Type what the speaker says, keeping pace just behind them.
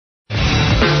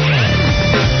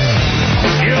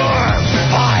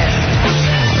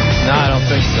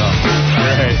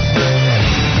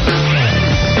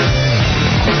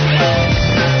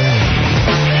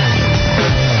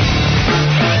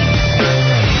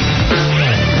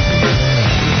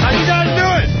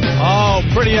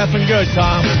effing good,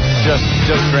 Tom. Just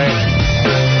great.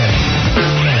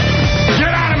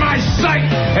 Get out of my sight,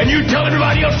 and you tell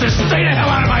everybody else to stay the hell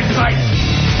out of my sight.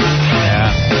 Yeah.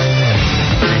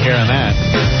 You're hearing that.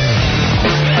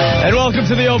 And welcome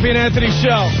to the Opie and Anthony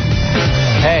Show.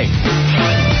 Hey.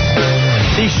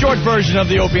 The short version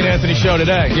of the Opie and Anthony Show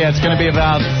today. Yeah, it's going to be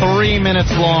about 3 minutes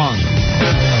long.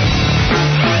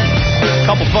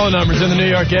 Couple phone numbers in the New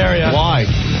York area. Why?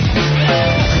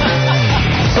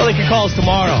 So they can call us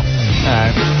tomorrow. All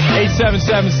right.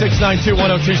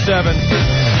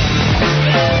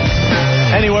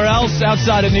 877-692-1027. Anywhere else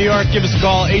outside of New York, give us a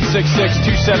call,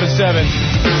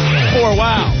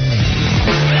 866-277-4WOW.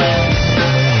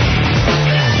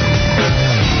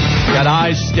 Got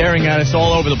eyes staring at us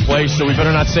all over the place, so we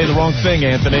better not say the wrong thing,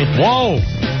 Anthony. Whoa!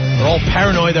 We're all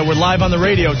paranoid that we're live on the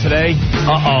radio today.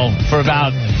 Uh-oh. For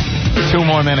about 2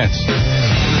 more minutes.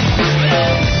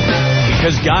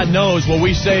 Because God knows what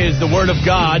we say is the word of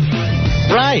God.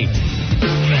 Right.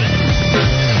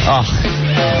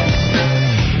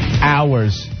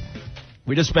 Hours.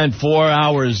 We just spent 4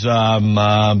 hours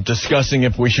discussing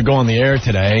if we should go on the air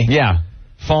today. Yeah.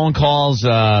 Phone calls,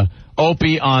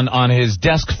 Opie on his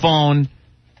desk phone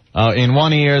in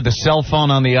one ear, the cell phone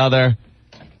on the other.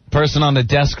 Person on the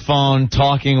desk phone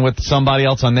talking with somebody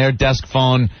else on their desk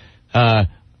phone on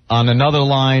another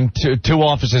line, two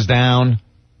offices down.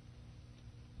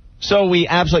 So we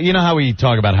absolutely, you know how we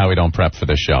talk about how we don't prep for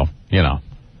this show, you know.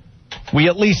 We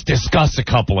at least discuss a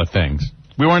couple of things.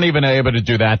 We weren't even able to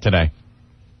do that today.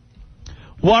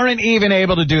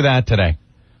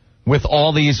 With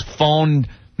all these phone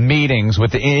meetings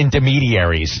with the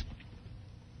intermediaries.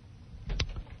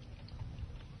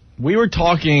 We were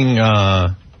talking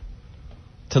to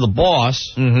the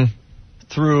boss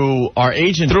through our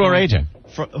agent.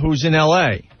 Who's in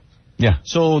L.A. Yeah.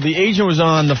 So the agent was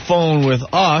on the phone with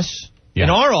us in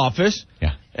our office.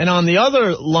 Yeah. And on the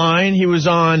other line, he was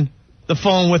on the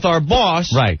phone with our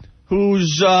boss. Right.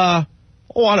 Who's, 20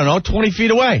 feet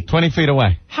away. 20 feet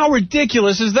away. How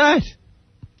ridiculous is that?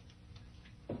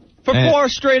 For 4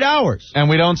 straight hours. And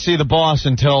we don't see the boss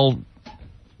until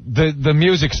the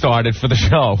music started for the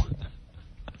show.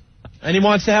 And he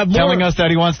wants to have more. Telling us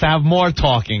that he wants to have more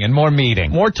talking and more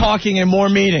meeting. More talking and more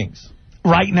meetings.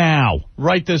 Right now.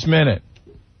 Right this minute.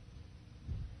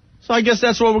 So I guess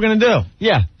that's what we're going to do.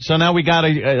 Yeah. So now we got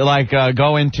to,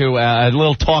 go into a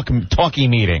little talkie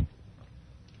meeting.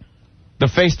 The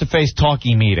face-to-face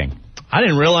talkie meeting. I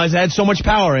didn't realize I had so much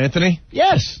power, Anthony.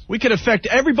 Yes. We could affect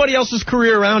everybody else's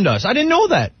career around us. I didn't know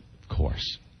that. Of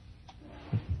course.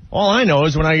 All I know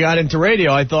is when I got into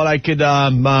radio, I thought I could,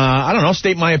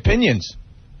 state my opinions.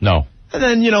 No. And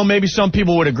then, maybe some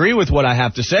people would agree with what I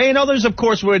have to say, and others, of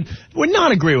course, would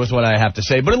not agree with what I have to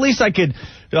say. But at least I could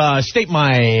state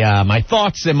my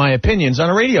thoughts and my opinions on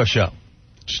a radio show.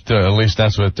 At least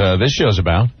that's what this show's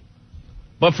about.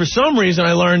 But for some reason,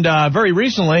 I learned very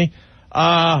recently,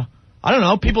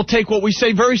 people take what we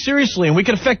say very seriously, and we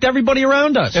can affect everybody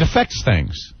around us. It affects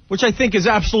things. Which I think is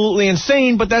absolutely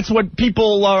insane, but that's what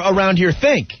people around here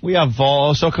think. We have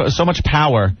so much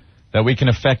power that we can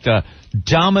affect a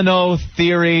domino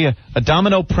theory, a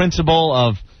domino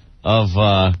principle of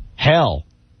hell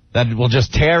that will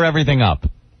just tear everything up.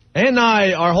 And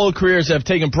our whole careers have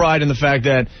taken pride in the fact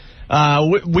that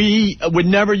we would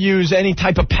never use any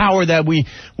type of power that we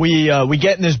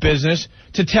get in this business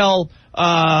to tell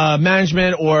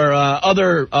management or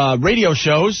other radio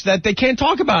shows that they can't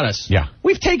talk about us. Yeah.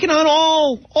 We've taken on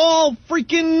all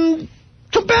freaking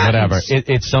combatants. Whatever.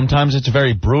 Sometimes it's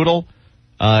very brutal.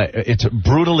 It's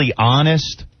brutally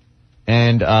honest.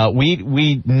 And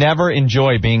we never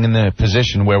enjoy being in the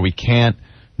position where we can't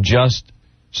just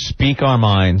speak our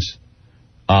minds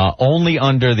only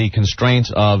under the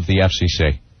constraints of the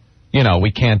FCC.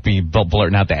 We can't be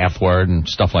blurting out the F word and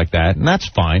stuff like that, and that's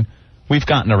fine. We've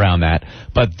gotten around that.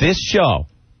 But this show,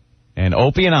 and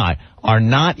Opie and I, are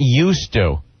not used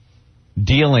to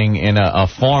dealing in a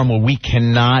form where we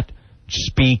cannot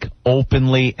speak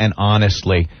openly and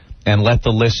honestly and let the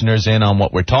listeners in on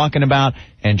what we're talking about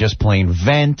and just plain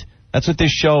vent. That's what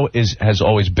this show has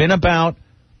always been about,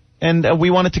 and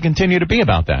we want it to continue to be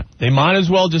about that. They might as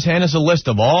well just hand us a list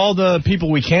of all the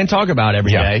people we can't talk about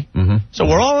every day. Mm-hmm. So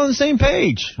we're all on the same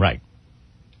page. Right.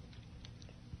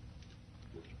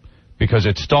 Because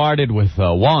it started with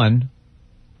one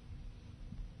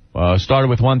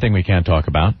thing we can't talk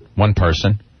about, one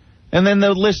person. And then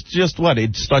the list just,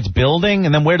 it starts building,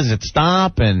 and then where does it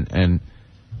stop? And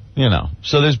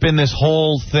so there's been this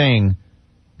whole thing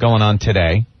going on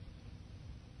today.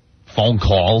 Phone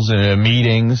calls and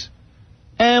meetings.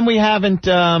 And we haven't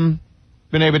been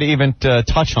able to even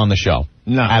touch on the show.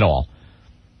 No. At all.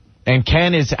 And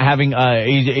Ken is having,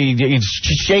 he's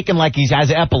shaking like he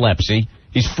has epilepsy.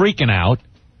 He's freaking out.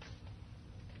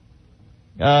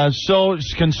 So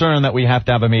concerned that we have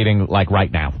to have a meeting, like,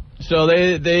 right now. So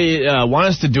they want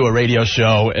us to do a radio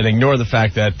show and ignore the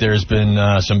fact that there's been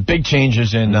some big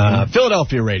changes in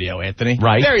Philadelphia radio, Anthony.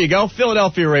 Right. There you go,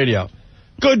 Philadelphia radio.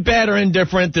 Good, bad, or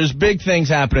indifferent, there's big things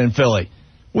happening in Philly.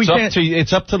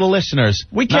 It's up to the listeners,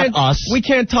 not us. We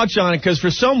can't touch on it because for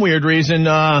some weird reason,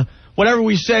 whatever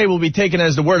we say will be taken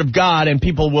as the word of God, and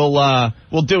people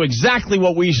will do exactly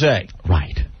what we say.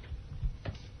 Right.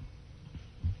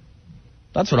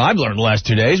 That's what I've learned the last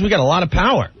 2 days. We got a lot of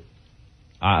power.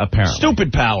 Apparently.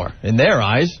 Stupid power, in their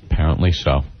eyes. Apparently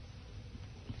so.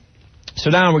 So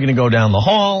now we're going to go down the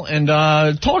hall and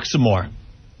talk some more.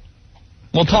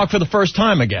 We'll talk for the first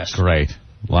time, I guess. Great.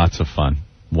 Lots of fun.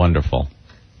 Wonderful.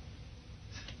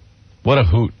 What a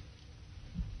hoot.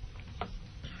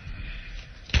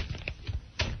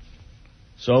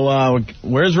 So,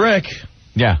 where's Rick?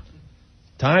 Yeah.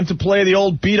 Time to play the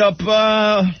old beat-up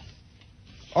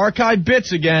archive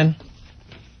bits again.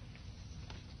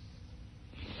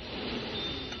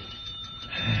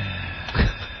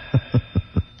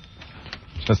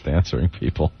 Just answering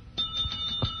people.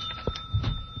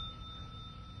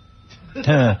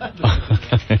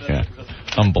 Yeah.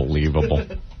 Unbelievable.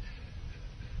 It's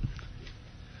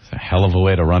a hell of a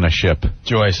way to run a ship.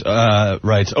 Joyce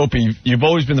writes, Opie, you've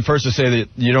always been the first to say that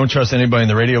you don't trust anybody in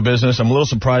the radio business. I'm a little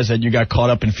surprised that you got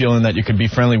caught up in feeling that you could be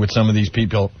friendly with some of these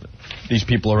people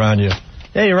around you.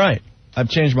 Yeah, you're right. I've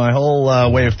changed my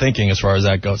whole way of thinking as far as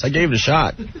that goes. I gave it a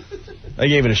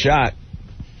shot.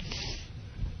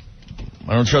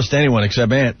 I don't trust anyone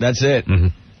except Ant. That's it. Mm-hmm.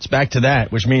 It's back to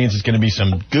that, which means it's going to be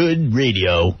some good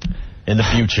radio in the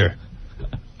future.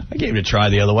 I gave it a try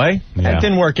the other way. Yeah. That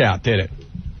didn't work out, did it?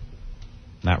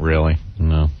 Not really.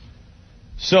 No.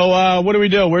 So, what do we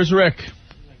do? Where's Rick?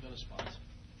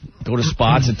 Go to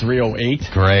Spots at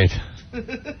 3:08. Great.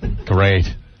 Great.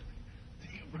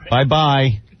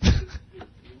 Bye-bye.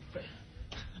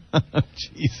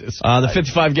 Jesus. The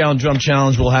 55-gallon drum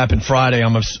challenge will happen Friday.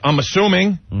 I'm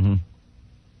assuming. Mm-hmm.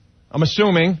 I'm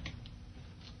assuming.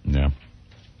 Yeah.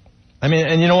 I mean,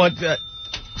 and you know what?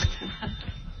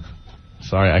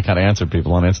 Sorry, I can't answer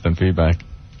people on instant feedback.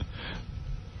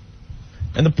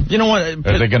 And you know what?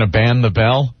 Are they going to ban the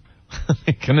bell?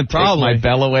 They're going to take my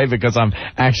bell away because I'm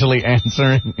actually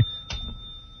answering.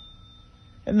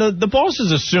 And the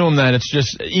bosses assume that it's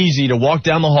just easy to walk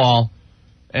down the hall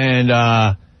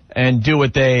and do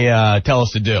what they tell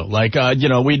us to do. Like,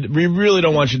 we really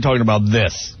don't want you talking about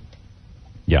this.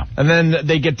 Yeah. And then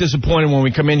they get disappointed when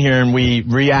we come in here and we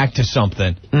react to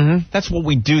something. Mm-hmm. That's what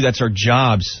we do. That's our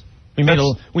jobs.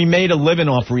 We made a living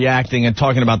off reacting and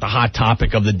talking about the hot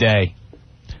topic of the day.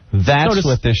 That's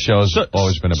what this show's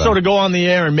always been about. So to go on the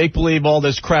air and make believe all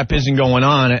this crap isn't going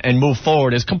on and move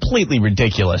forward is completely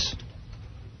ridiculous.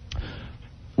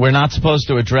 We're not supposed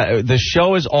to address... The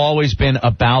show has always been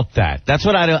about that. That's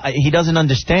what he doesn't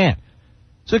understand.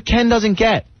 So Ken doesn't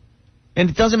get. And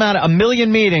it doesn't matter. A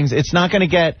million meetings, it's not going to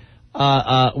get...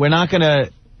 we're not going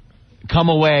to come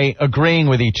away agreeing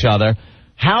with each other.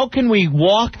 How can we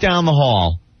walk down the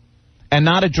hall and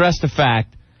not address the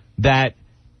fact that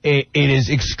it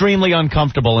is extremely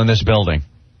uncomfortable in this building?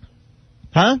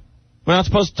 Huh? We're not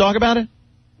supposed to talk about it?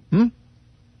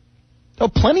 Oh,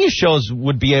 plenty of shows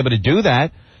would be able to do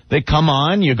that. They come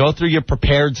on, you go through your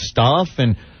prepared stuff,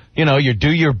 and, you do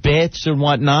your bits and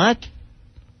whatnot.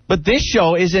 But this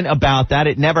show isn't about that.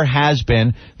 It never has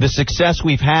been. The success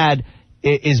we've had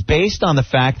is based on the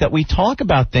fact that we talk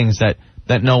about things that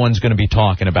no one's going to be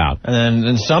talking about.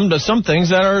 And some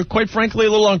things that are, quite frankly, a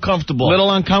little uncomfortable. A little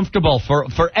uncomfortable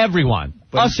for everyone,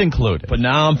 us included. But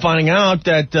now I'm finding out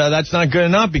that that's not good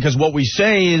enough because what we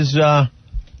say is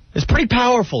pretty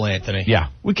powerful, Anthony. Yeah.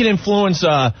 We can influence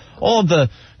all of the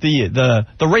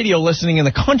radio listening in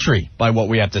the country by what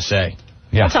we have to say.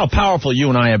 Yeah. That's how powerful you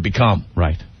and I have become.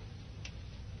 Right.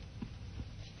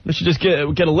 We should just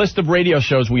get a list of radio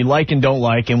shows we like and don't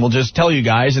like, and we'll just tell you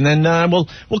guys, and then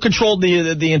we'll control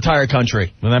the entire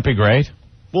country. Wouldn't that be great?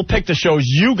 We'll pick the shows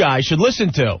you guys should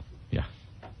listen to. Yeah.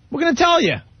 We're going to tell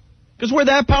you. Because we're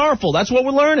that powerful. That's what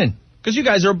we're learning. Because you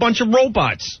guys are a bunch of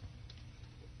robots.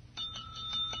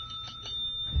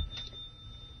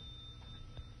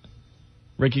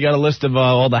 Rick, you got a list of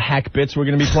all the hack bits we're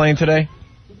going to be playing today?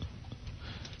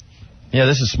 Yeah,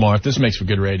 this is smart. This makes for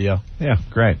good radio. Yeah,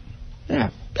 great. Yeah.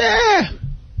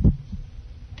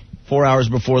 4 hours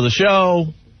before the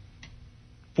show.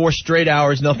 4 straight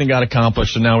hours, nothing got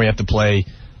accomplished, so now we have to play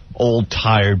old,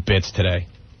 tired bits today.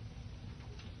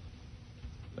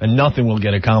 And nothing will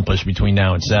get accomplished between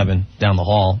now and 7 down the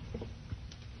hall.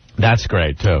 That's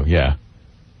great, too, yeah.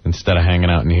 Instead of hanging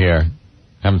out in here,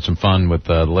 having some fun with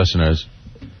the listeners,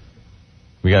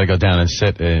 we got to go down and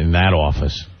sit in that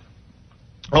office.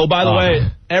 Oh, by the way,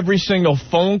 every single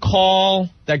phone call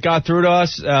that got through to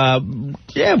us,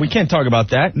 we can't talk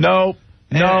about that. No.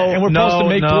 And we're supposed to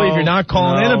make believe you're not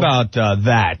calling in about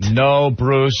that. No,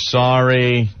 Bruce,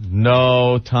 sorry.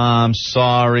 No, Tom,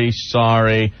 sorry.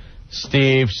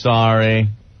 Steve, sorry.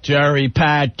 Jerry,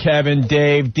 Pat, Kevin,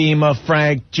 Dave, Dima,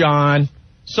 Frank, John.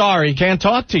 Sorry. Can't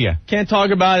talk to you. Can't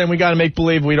talk about it, and we got to make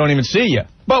believe we don't even see you.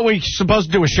 But we're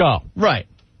supposed to do a show. Right.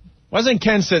 Why doesn't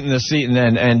Ken sit in the seat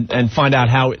and find out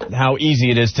how easy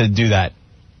it is to do that?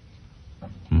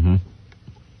 Mm-hmm.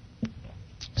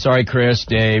 Sorry, Chris,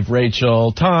 Dave,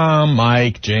 Rachel, Tom,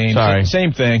 Mike, James. Sorry.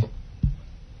 Same thing.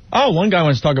 Oh, one guy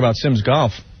wants to talk about Sims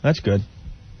Golf. That's good.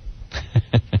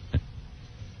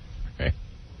 Okay.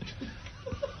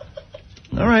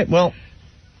 All right, well,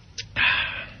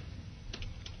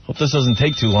 hope this doesn't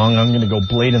take too long. I'm going to go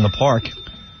blade in the park.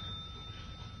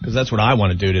 Because that's what I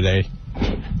want to do today.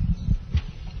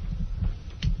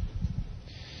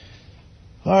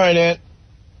 All right, Ant.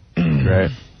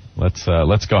 Great. Let's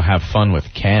go have fun with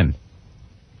Ken.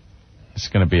 It's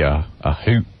going to be a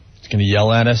hoot. He's going to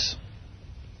yell at us.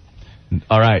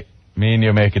 All right. Me and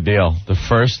you make a deal. The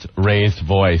first raised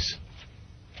voice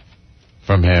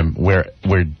from him, we're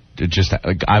just,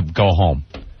 I go home.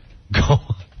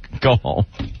 Go home.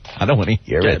 I don't want to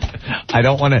hear it. I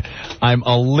don't want to. I'm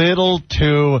a little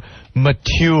too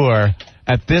mature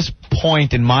at this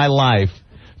point in my life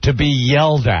to be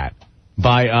yelled at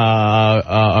by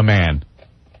a man.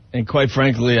 And quite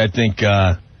frankly, I think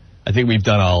we've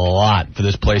done a lot for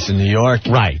this place in New York.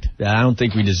 Right. I don't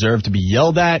think we deserve to be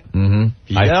yelled at. Mm-hmm.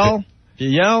 If you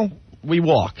yell, we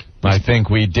walk. I think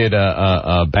we did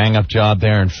a bang-up job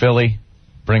there in Philly,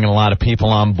 bringing a lot of people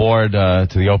on board to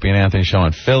the Opie and Anthony show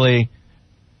in Philly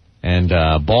and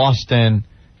Boston.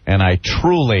 And I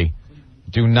truly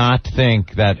do not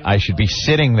think that I should be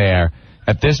sitting there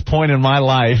at this point in my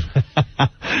life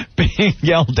being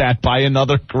yelled at by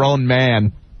another grown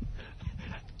man.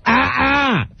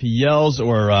 If he yells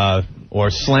or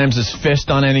slams his fist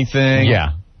on anything.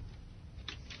 Yeah.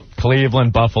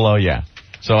 Cleveland, Buffalo, yeah.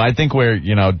 So I think we're,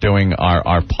 doing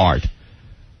our part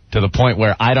to the point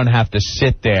where I don't have to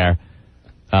sit there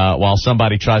while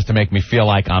somebody tries to make me feel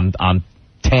like I'm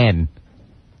 10.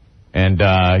 And,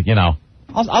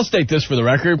 I'll state this for the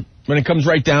record. When it comes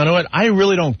right down to it, I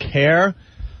really don't care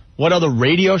what other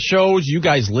radio shows you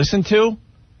guys listen to.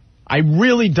 I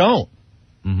really don't.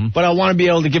 Mm-hmm. But I want to be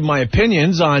able to give my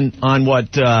opinions on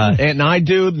what Ant and I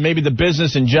do, maybe the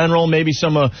business in general, maybe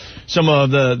some of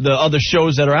the other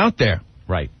shows that are out there.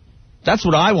 Right. That's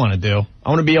what I want to do. I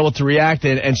want to be able to react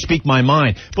and speak my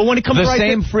mind. But when it comes the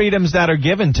same freedoms that are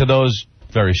given to those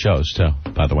very shows too,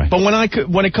 by the way. But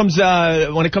when it comes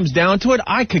down to it,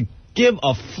 I could give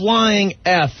a flying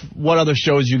F what other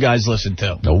shows you guys listen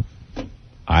to. Nope.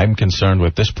 I'm concerned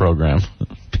with this program.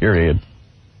 Period.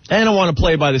 And I want to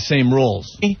play by the same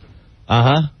rules.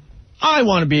 Uh-huh. I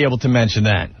want to be able to mention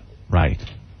that. Right.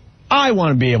 I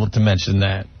want to be able to mention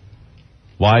that.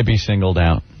 Why be singled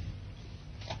out?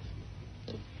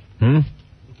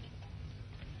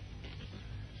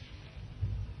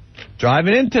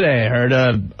 Driving in today, I heard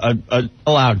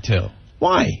allowed to.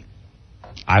 Why?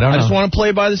 I don't know. I just want to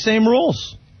play by the same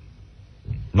rules.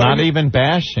 Not even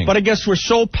bashing. But I guess we're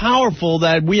so powerful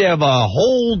that we have a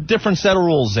whole different set of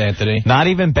rules, Anthony. Not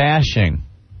even bashing.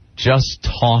 Just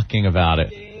talking about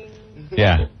it.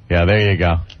 Yeah, there you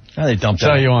go. Oh, they dumped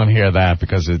out. So you won't hear that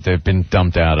because they've been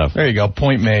dumped out of. There you go.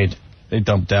 Point made. They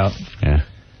dumped out. Yeah.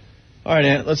 All right,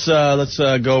 Ant. Let's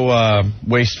go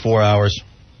waste 4 hours.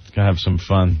 Let's go have some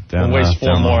fun. We'll waste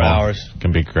 4 more hours.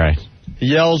 Can be great. He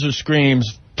yells or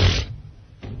screams.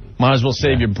 Might as well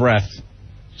save your breath.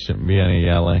 Shouldn't be any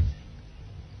yelling.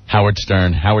 Howard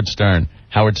Stern. Howard Stern.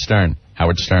 Howard Stern.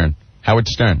 Howard Stern. Howard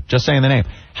Stern. Just saying the name.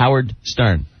 Howard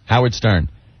Stern. Howard Stern.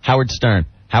 Howard Stern.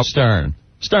 Howard Stern.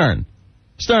 Stern.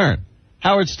 Stern.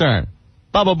 Howard Stern.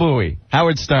 Baba Booey.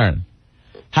 Howard Stern.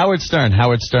 Howard Stern.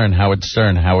 Howard Stern. Howard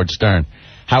Stern. Howard Stern.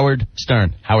 Howard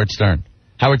Stern. Howard Stern.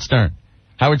 Howard Stern.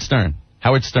 Howard Stern.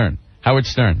 Howard Stern. Howard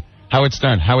Stern. Howard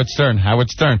Stern, Howard Stern, Howard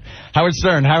Stern, Howard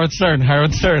Stern, Howard Stern, Howard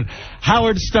Stern,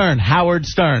 Howard Stern, Howard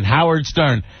Stern, Howard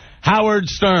Stern, Howard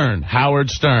Stern, Howard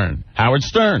Stern, Howard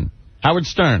Stern, Howard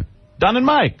Stern, Don and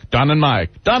Mike, Don and Mike,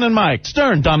 Don and Mike,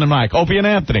 Stern, Don and Mike, Opie and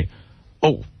Anthony.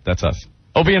 Oh, that's us.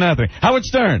 Opie and Anthony. Howard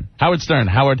Stern, Howard Stern,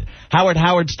 Howard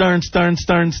Stern, Stern,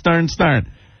 Stern, Stern, Stern.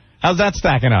 How's that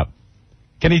stacking up?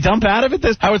 Can he dump out of it?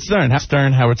 This Howard Stern, Howard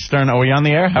Stern, Howard Stern. Are we on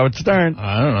the air? Howard Stern.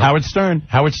 I don't know. Howard Stern,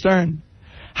 Howard Stern.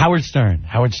 Howard Stern.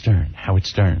 Howard Stern. Howard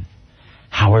Stern.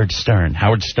 Howard Stern.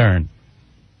 Howard Stern.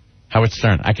 Howard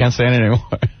Stern. I can't say it anymore.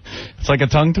 It's like a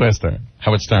tongue twister.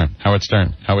 Howard Stern. Howard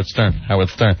Stern. Howard Stern. Howard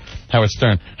Stern. Howard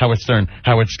Stern. Howard Stern.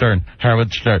 Howard Stern.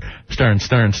 Howard Stern. Stern.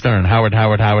 Stern. Stern. Howard.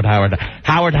 Howard. Howard. Howard.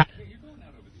 Howard.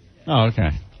 Oh, okay.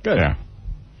 Good. Yeah.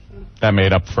 That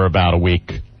made up for about a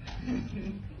week.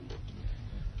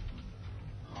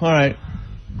 All right.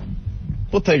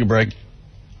 We'll take a break.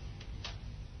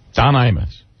 Don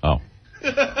Imus. Oh.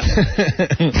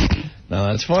 No,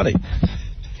 that's funny.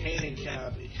 Kane and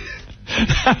Cabby.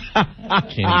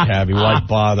 Kane and Cabby, why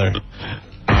bother?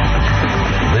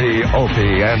 The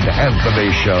Opie and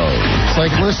Anthony Show. It's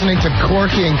like listening to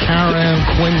Corky and Karen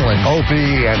Quinlan.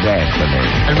 Opie and Anthony.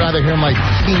 I'd rather hear my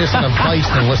penis in a vice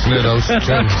than listen to those two.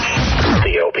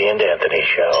 The Opie and Anthony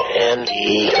Show.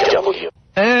 NEW.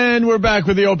 And we're back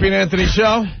with the Opie and Anthony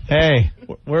Show. Hey.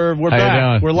 We're How you back.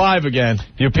 doing? We're live again.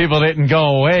 You people didn't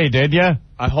go away, did you?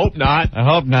 I hope not. I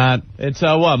hope not. It's,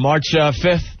 March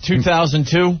 5th,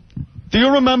 2002? Do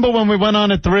you remember when we went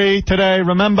on at 3 today?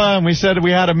 Remember? And we said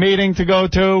we had a meeting to go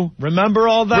to? Remember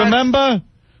all that? Remember?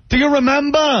 Do you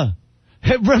remember?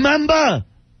 Remember?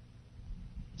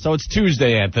 So it's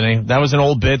Tuesday, Anthony. That was an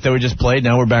old bit that we just played.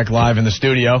 Now we're back live in the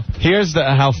studio. Here's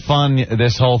how fun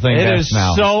this whole thing It gets is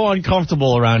now. so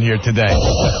uncomfortable around here today.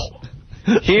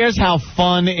 Here's how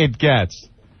fun it gets.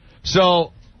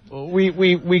 So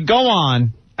we go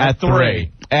on at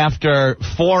 3 after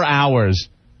 4 hours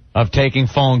of taking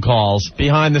phone calls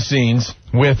Behind the scenes.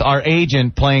 with our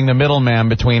agent playing the middleman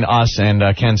between us and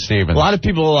Ken Stevens. A lot of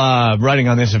people writing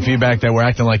on this and feedback that we're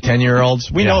acting like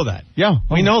 10-year-olds. We know that. Yeah.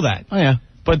 We know that. Oh, yeah.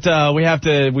 But we have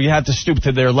to stoop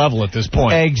to their level at this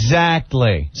point.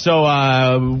 Exactly. So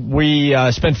we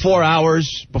spent 4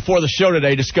 hours before the show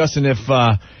today discussing if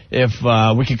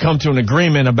we could come to an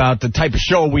agreement about the type of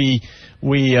show we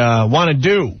want to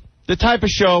do. The type of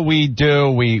show we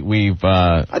do, we've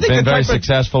been very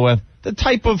successful with. The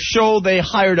type of show they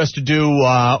hired us to do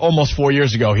almost 4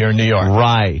 years ago here in New York.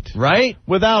 Right. Right?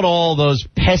 Without all those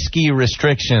pesky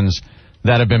restrictions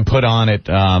that have been put on it.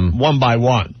 One by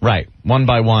one. Right. One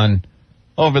by one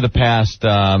over the past,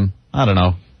 I don't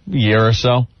know, year or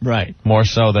so. Right. More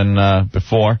so than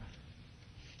before.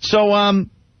 So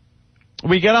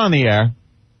we get on the air.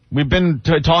 We've been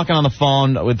talking on the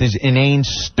phone with these inane,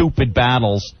 stupid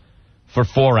battles for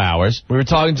 4 hours. We were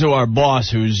talking to our boss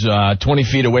who's 20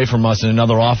 feet away from us in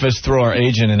another office through our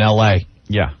agent in L.A.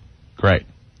 Yeah. Great.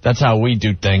 That's how we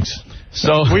do things.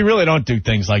 So we really don't do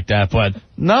things like that, but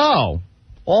no.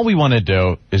 All we want to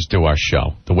do is do our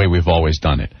show the way we've always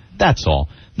done it. That's all.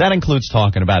 That includes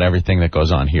talking about everything that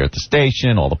goes on here at the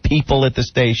station, all the people at the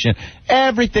station,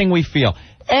 everything we feel.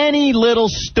 Any little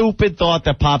stupid thought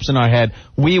that pops in our head,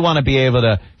 we want to be able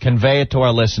to convey it to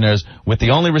our listeners with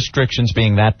the only restrictions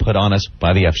being that put on us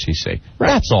by the FCC. Right.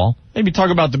 That's all. Maybe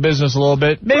talk about the business a little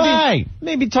bit.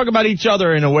 Maybe talk about each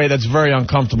other in a way that's very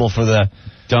uncomfortable for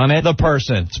the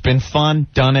person. It's been fun.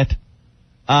 Done it.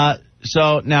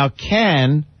 So now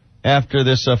Ken, after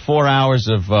this 4 hours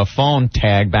of phone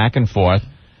tag back and forth,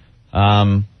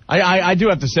 I do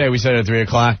have to say, we said at 3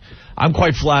 o'clock, I'm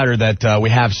quite flattered that we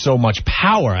have so much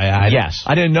power. Yes.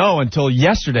 I didn't know until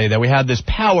yesterday that we had this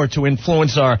power to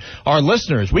influence our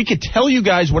listeners. We could tell you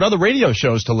guys what other radio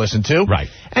shows to listen to. Right.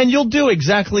 And you'll do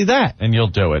exactly that. And you'll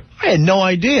do it. I had no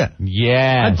idea.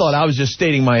 Yeah. I thought I was just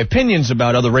stating my opinions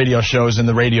about other radio shows in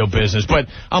the radio business. But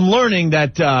I'm learning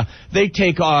that they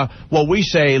take what we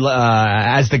say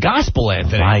as the gospel,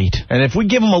 Anthony. Right. And if we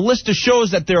give them a list of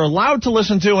shows that they're allowed to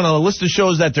listen to and a list of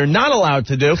shows that they're not allowed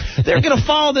to do, they're going to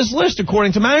follow this list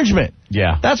according to management.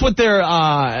 Yeah. That's what they're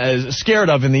scared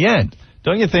of in the end.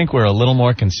 Don't you think we're a little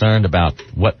more concerned about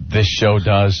what this show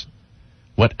does,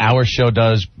 what our show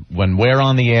does when we're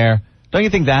on the air? Don't you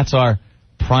think that's our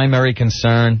primary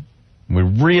concern? We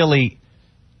really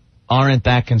aren't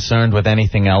that concerned with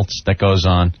anything else that goes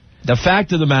on. The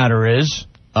fact of the matter is,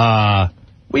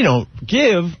 we don't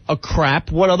give a crap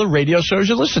what other radio shows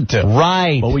you listen to.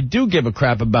 Right. But we do give a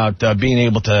crap about being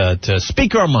able to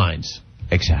speak our minds.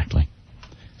 Exactly.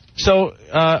 So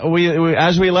we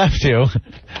as we left you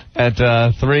at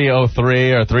 3:03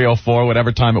 or 3:04,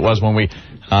 whatever time it was when we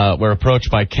were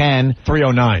approached by Ken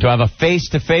 3:09 to have a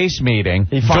face-to-face meeting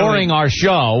during our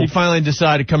show. He finally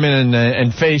decided to come in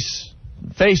and face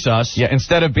us. Yeah,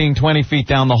 instead of being 20 feet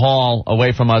down the hall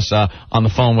away from us on the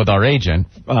phone with our agent,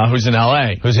 who's in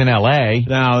L.A.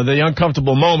 Now, the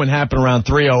uncomfortable moment happened around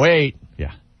 3:08.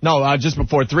 Yeah. No, just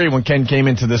before 3 when Ken came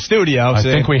into the studio. I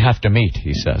think we have to meet,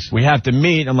 he says. We have to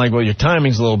meet. I'm like, well, your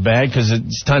timing's a little bad because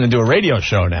it's time to do a radio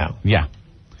show now. Yeah.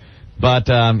 But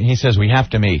he says we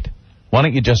have to meet. Why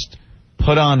don't you just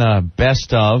put on a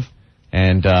best of,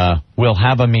 and we'll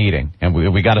have a meeting, and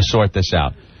we got to sort this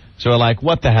out. So we're like,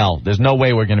 what the hell? There's no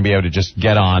way we're going to be able to just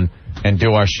get on and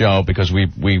do our show because we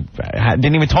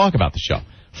didn't even talk about the show.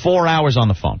 4 hours on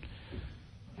the phone.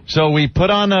 So we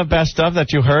put on a best of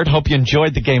that you heard. Hope you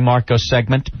enjoyed the Gay Marco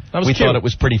segment. We thought it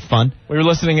was pretty fun. We were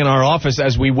listening in our office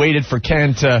as we waited for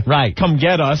Ken to come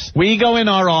get us. We go in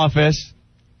our office,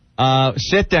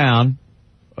 sit down,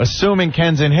 assuming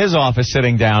Ken's in his office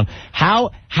sitting down.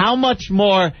 How much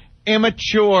more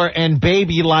immature and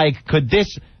baby-like could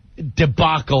this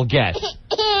debacle get?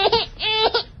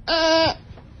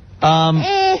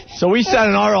 So we sat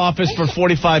in our office for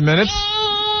 45 minutes,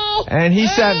 and he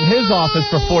sat in his office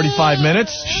for 45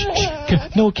 minutes.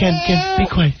 No, Ken, be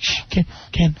quiet. Shh,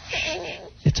 Ken,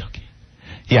 it's okay.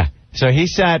 Yeah, so he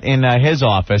sat in his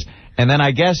office, and then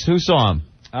I guess who saw him?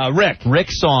 Rick. Rick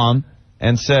saw him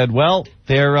and said, well,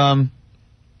 they're...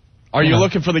 Are you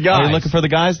looking for the guys? Are you looking for the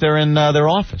guys? They're in their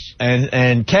office.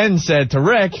 And Ken said to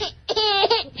Rick,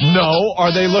 no,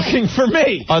 are they looking for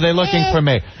me? Are they looking for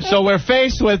me? So we're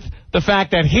faced with the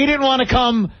fact that he didn't want to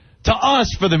come to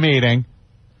us for the meeting,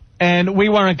 and we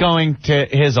weren't going to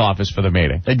his office for the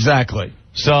meeting. Exactly.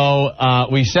 So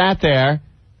we sat there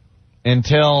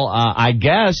until, I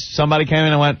guess, somebody came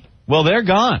in and went, well, they're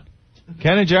gone.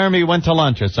 Ken and Jeremy went to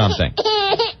lunch or something.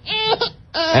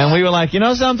 And we were like, you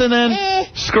know something then?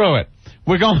 Screw it.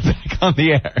 We're going back on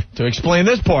the air. To explain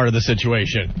this part of the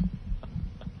situation.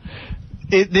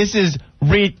 This is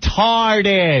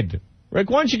retarded. Rick,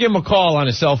 why don't you give him a call on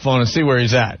his cell phone and see where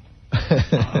he's at?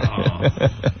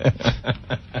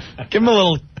 Give him a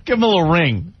little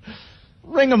ring.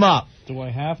 Ring him up. Do I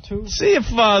have to? See if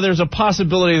there's a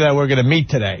possibility that we're going to meet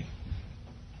today.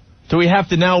 Do we have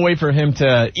to now wait for him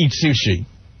to eat sushi?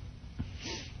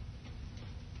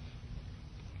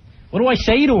 What do I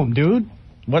say to him, dude?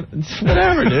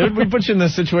 Whatever, dude. We put you in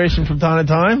this situation from time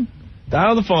to time.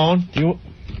 Dial the phone.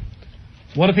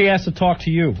 What if he has to talk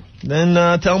to you? Then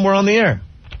tell him we're on the air.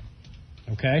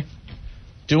 Okay.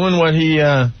 Doing what he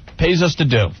pays us to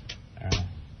do.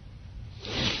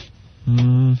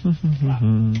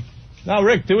 Now,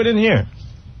 Rick, do it in here.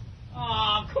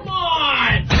 Oh, come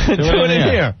on! Do it in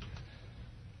here.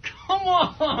 Come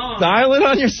on! Dial it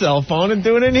on your cell phone and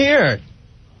do it in here.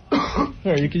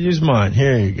 Here, you can use mine.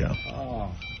 Here you go.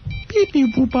 Oh. Beep,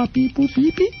 beep, boop, bop, beep, boop,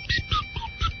 beep, beep.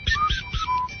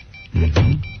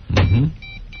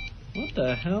 What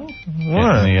the hell?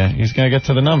 What? Yeah, he's going to get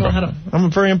to the number. I'm a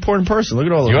very important person. Look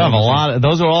at all those. You have a lot.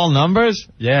 Those are all numbers?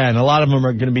 Yeah, and a lot of them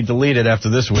are going to be deleted after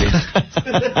this week.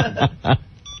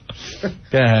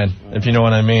 Go ahead, if you know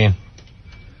what I mean.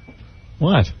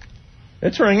 What?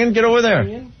 It's ringing. Get over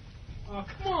there. Oh,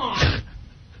 come on.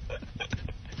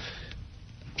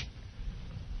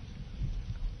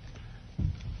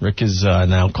 Rick is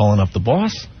now calling up the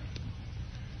boss.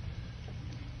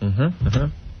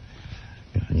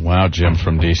 Wow, Jim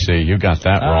from D.C., you got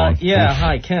that wrong. Yeah,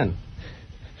 hi, Ken.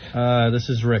 This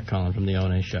is Rick calling from the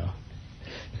WNEW show.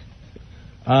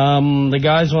 The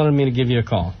guys wanted me to give you a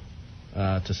call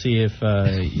to see if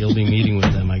you'll be meeting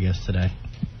with them, I guess, today.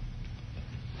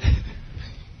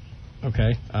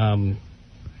 Okay.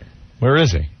 Where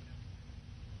is he?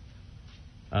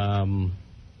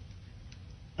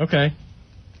 Okay.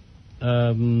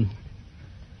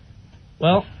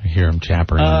 Well, I hear him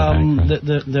jabbering in the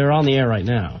background. they're on the air right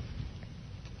now.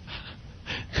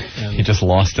 And he just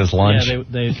lost his lunch. Yeah,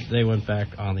 they went back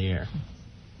on the air.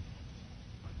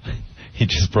 He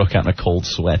just broke out in a cold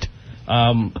sweat.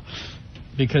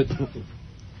 Because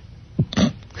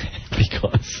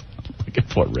look at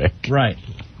poor Rick. Right.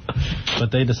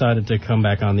 But they decided to come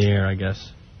back on the air, I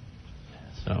guess.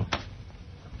 So.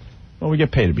 Well, we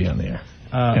get paid to be on the air.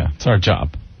 Yeah, it's our job.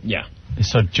 Yeah.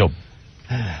 It's our job.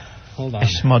 Hold on.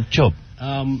 It's my job.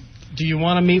 Do you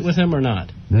want to meet with him or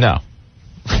not? No.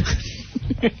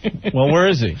 Well, where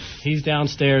is he? He's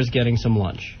downstairs getting some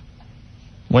lunch.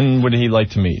 When would he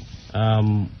like to meet?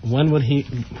 When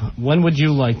would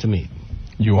you like to meet?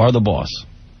 You are the boss.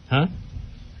 Huh?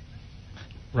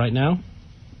 Right now?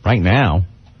 Right now?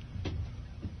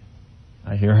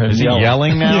 I hear him Is he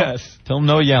yelling now? Yes. Tell him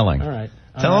no yelling. All right.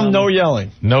 Tell him no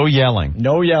yelling. No yelling.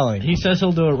 No yelling. He says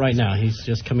he'll do it right now. He's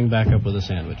just coming back up with a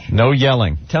sandwich. No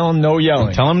yelling. Tell him no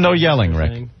yelling. Tell him no yelling,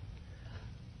 Rick.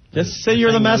 Just say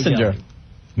you're the messenger.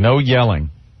 No yelling.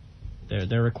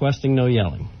 They're requesting no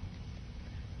yelling.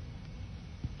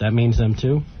 That means them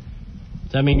too?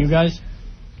 Does that mean you guys?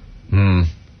 Oh,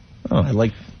 I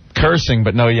like cursing,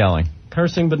 but no yelling.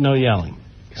 Cursing, but no yelling.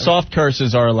 Soft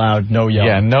curses are allowed, no yelling.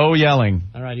 Yeah, no yelling.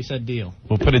 All right, he said deal.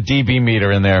 We'll put a dB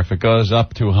meter in there. If it goes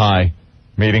up too high,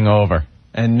 meeting over.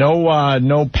 And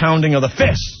no pounding of the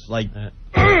fist. Like,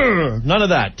 none of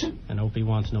that. And Opie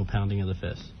wants no pounding of the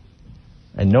fist.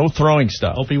 And no throwing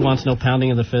stuff. Opie wants no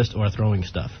pounding of the fist or throwing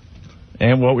stuff.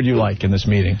 And what would you like in this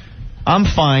meeting? I'm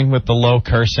fine with the low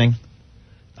cursing.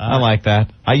 I like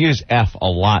that. I use F a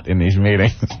lot in these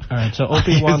meetings. All right, so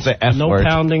Opie wants no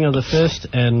pounding of the fist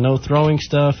and no throwing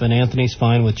stuff, and Anthony's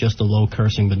fine with just the low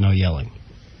cursing but no yelling.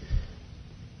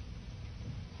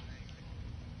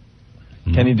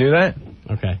 Can he do that?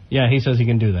 Okay. Yeah, he says he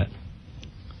can do that.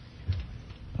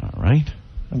 All right.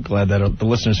 I'm glad that the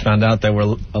listeners found out that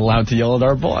we're allowed to yell at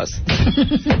our boss.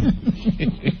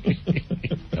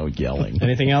 No yelling.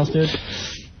 Anything else, dude?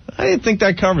 I think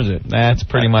that covers it. That's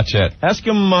pretty much it. Ask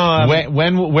him...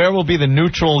 where will be the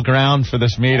neutral ground for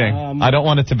this meeting? I don't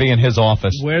want it to be in his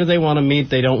office. Where do they want to meet?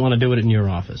 They don't want to do it in your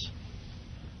office.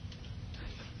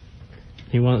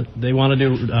 They want to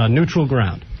do neutral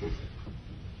ground.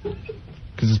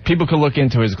 Because people could look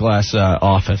into his glass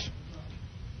office.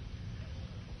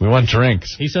 We want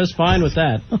drinks. He says fine with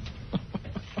that.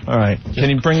 All right. Can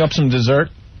you bring up some dessert?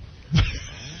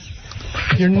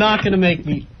 You're not going to make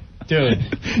me... Dude.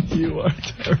 You are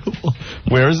terrible.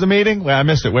 Where is the meeting? Well, I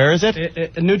missed it. Where is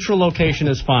it? A neutral location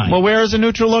is fine. Well, where is a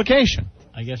neutral location?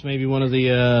 I guess maybe one of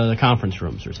the conference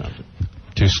rooms or something.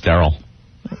 Too sterile.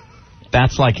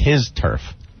 That's like his turf.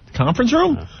 Conference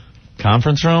room?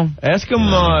 Conference room? Ask him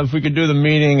if we could do the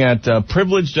meeting at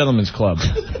Privileged Gentlemen's Club.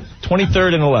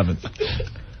 23rd and 11th.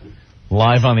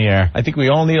 Live on the air. I think we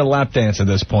all need a lap dance at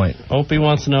this point. Opie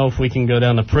wants to know if we can go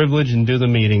down to Privilege and do the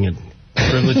meeting at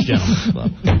Privileged Gentlemen's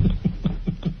Club.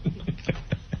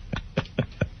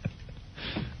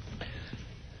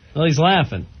 Well, he's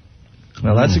laughing.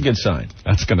 Well, that's a good sign.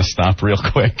 That's going to stop real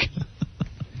quick.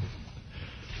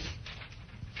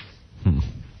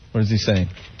 What is he saying?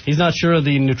 He's not sure of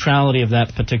the neutrality of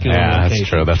that particular location. That's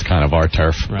true. That's kind of our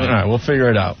turf. Right. All right, we'll figure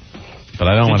it out. But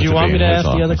I don't want it to be in his office. Did you want me to ask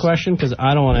the other question? Because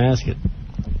I don't want to ask it.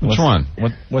 Which one?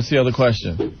 What's the other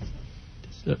question?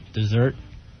 Dessert?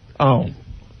 Oh.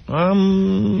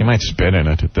 He might spit in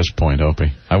it at this point,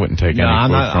 Opie. I wouldn't take any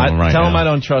food from him right now. Tell him I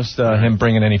don't trust him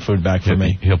bringing any food back for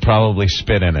me. He'll probably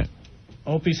spit in it.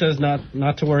 Opie says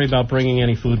not to worry about bringing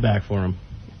any food back for him.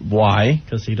 Why?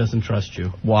 Because he doesn't trust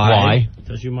you. Why?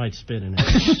 Because you might spit in it.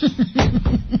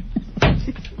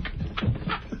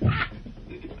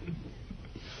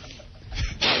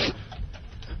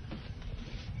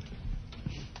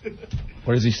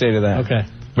 What does he say to that? Okay.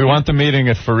 We want the meeting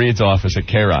at Fareed's office at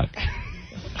K-Rock.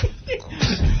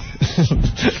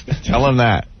 Tell him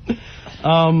that.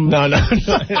 No.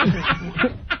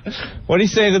 What did he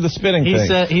say to the spitting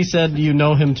thing? He said you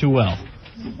know him too well.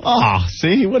 Oh,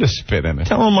 see, he would have spit in it.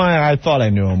 Tell him I thought I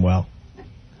knew him well.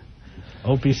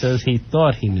 Opie says he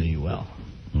thought he knew you well.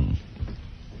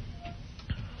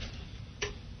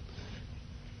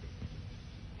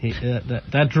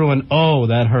 That drew an O.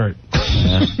 That hurt.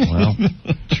 Yeah, well,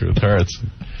 truth hurts.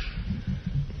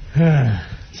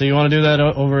 So you want to do that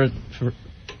over at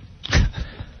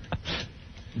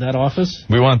that office?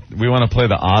 We want to play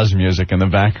the Oz music in the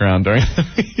background during the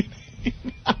meeting.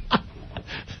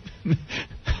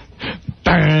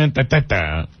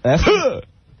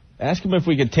 Ask him if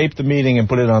we could tape the meeting and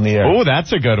put it on the air. Oh,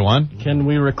 that's a good one. Can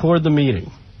we record the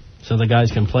meeting so the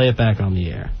guys can play it back on the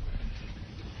air?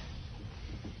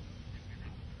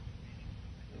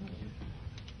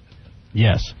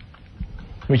 Yes.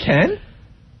 We can?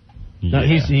 No,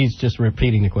 he's just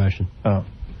repeating the question. Oh.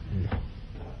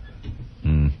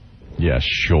 Yeah,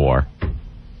 sure.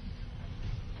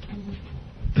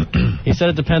 He said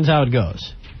it depends how it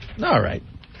goes. All right.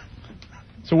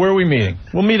 So where are we meeting?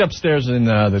 We'll meet upstairs in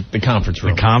the conference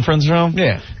room. The conference room?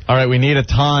 Yeah. All right, we need a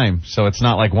time, so it's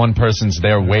not like one person's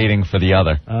there waiting for the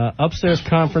other. Upstairs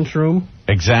conference room.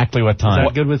 Exactly what time? Is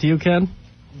that good with you, Ken?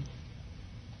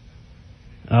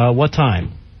 What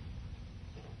time?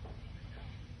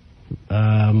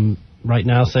 Right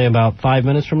now, say about 5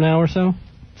 minutes from now or so?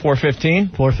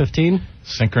 4:15? 4:15?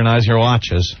 Synchronize your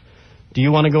watches. Do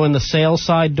you want to go in the sales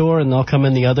side door and they'll come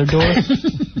in the other door?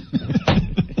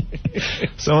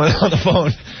 Someone on the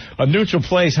phone. A neutral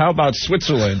place. How about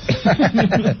Switzerland?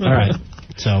 All right.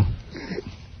 So,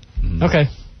 okay.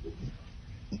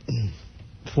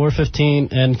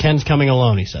 4:15, and Ken's coming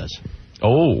alone, he says.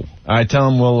 Oh. All right, tell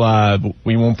him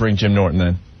we won't bring Jim Norton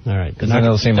then. All right. Because then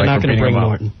it'll seem like not we're going to beating bring him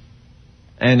Norton.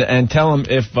 And tell him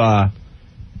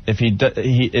if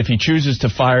he chooses to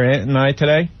fire Ant and I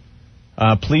today,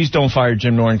 please don't fire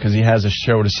Jim Norton because he has a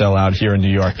show to sell out here in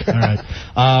New York. All right.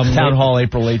 Town Hall,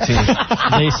 April 18th.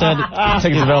 They said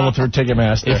tickets available through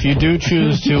Ticketmaster. If you do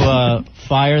choose to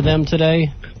fire them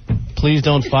today, please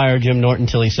don't fire Jim Norton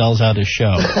till he sells out his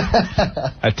show.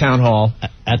 At Town Hall.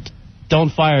 Don't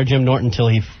fire Jim Norton till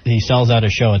he sells out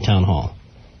his show at Town Hall.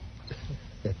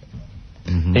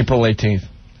 April 18th.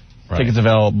 Right. Tickets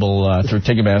available through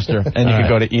Ticketmaster, and you can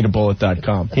go to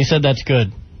eatabullet.com. He said that's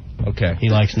good. Okay. He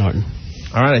likes Norton.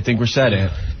 All right, I think we're set,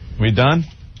 Ant. We done?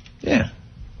 Yeah.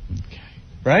 Okay.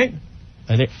 Right?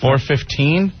 I think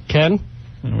 4:15. Ken?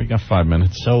 We got 5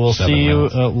 minutes. So we'll see you.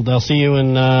 They'll see you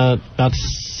in about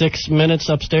 6 minutes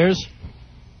upstairs.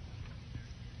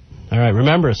 All right.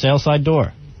 Remember, sales side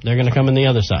door. They're going to come in the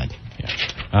other side. Yeah.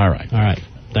 All right. All right.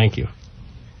 Thank you.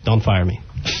 Don't fire me.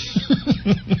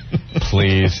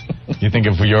 Please. You think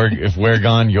if we're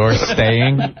gone, you're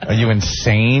staying? Are you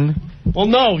insane? Well,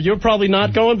 no, you're probably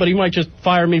not going, but he might just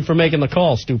fire me for making the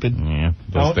call, stupid. Yeah,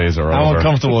 those days are over. How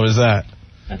uncomfortable is that?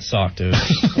 That sucked, dude.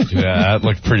 Yeah, that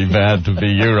looked pretty bad to be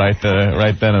you right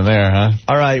then and there, huh?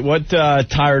 All right, what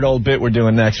tired old bit we're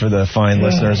doing next for the fine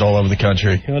listeners all over the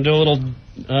country? You want to do a little...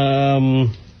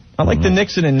 I like the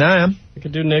Nixon and Nam. We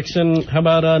could do Nixon. How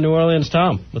about New Orleans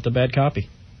Tom with the bad copy?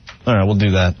 All right, we'll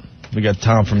do that. We got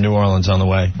Tom from New Orleans on the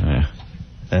way. Yeah.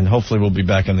 And hopefully we'll be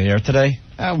back on the air today.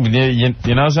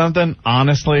 You know something?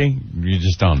 Honestly, you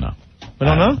just don't know. We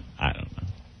don't know? I don't know.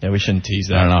 Yeah, we shouldn't tease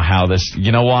that. I don't know how this...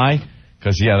 You know why?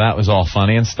 Because, yeah, that was all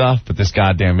funny and stuff, but this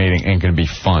goddamn meeting ain't going to be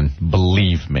fun.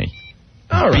 Believe me.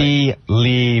 All right.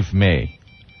 Believe me.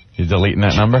 You deleting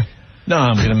that number? No,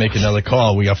 I'm going to make another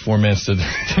call. We got 4 minutes to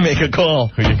make a call.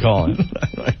 Who you calling?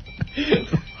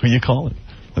 Who you calling?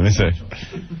 Let me see.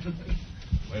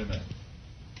 Wait a minute.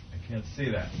 I can't see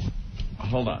that.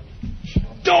 Hold on.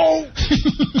 Don't!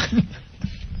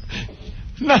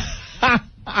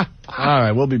 All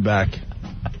right, we'll be back.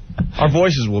 Our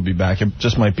voices will be back. It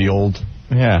just might be old.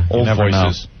 Yeah, old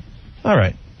voices. Know. All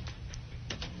right.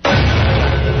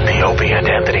 The Opie and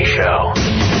Anthony Show.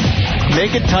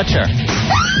 Make it touch her.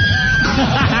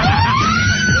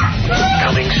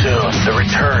 Coming soon, the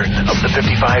return of the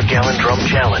 55-gallon drum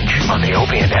challenge on the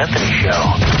Opie and Anthony Show.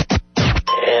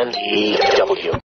 WNEW.